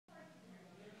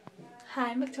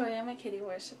Hi, I'm Victoria. I'm a kitty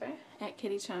worshiper at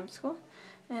Kitty Charm School,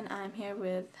 and I'm here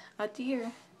with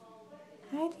Eder.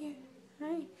 Hi, dear.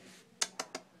 Hi.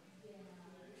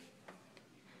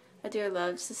 Eder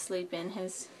loves to sleep in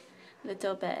his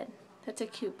little bed. That's a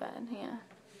cute bed, yeah.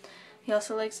 He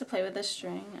also likes to play with the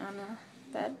string on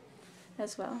the bed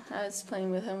as well. I was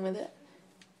playing with him with it.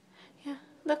 Yeah,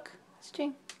 look,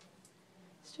 string.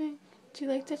 String. Do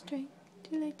you like the string?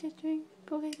 Do you like the string?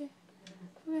 Go get it.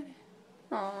 Go get it.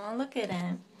 Aw, look at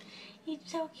him. He's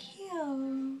so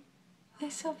cute.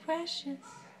 He's so precious.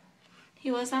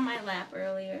 He was on my lap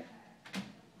earlier.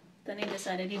 Then he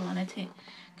decided he wanted to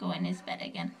go in his bed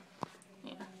again.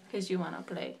 Yeah, because you want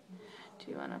to play.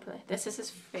 Do you want to play? This is his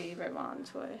favorite Vaughn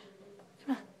toy.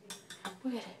 Come on.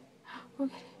 Look at it.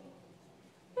 Look at it.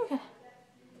 Look at it.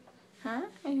 Huh?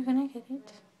 Are you going to get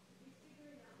it?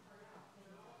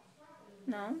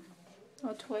 No?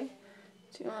 No toy?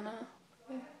 Do you want to...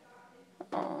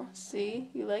 Oh, see?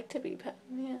 You like to be pet.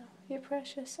 Yeah, you're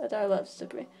precious. Eder loves to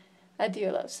be...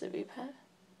 Eder loves to be pet.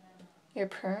 You're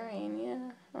purring,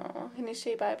 yeah. Oh, can you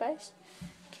say bye-bye?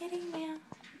 Kitty meow.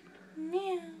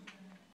 Meow.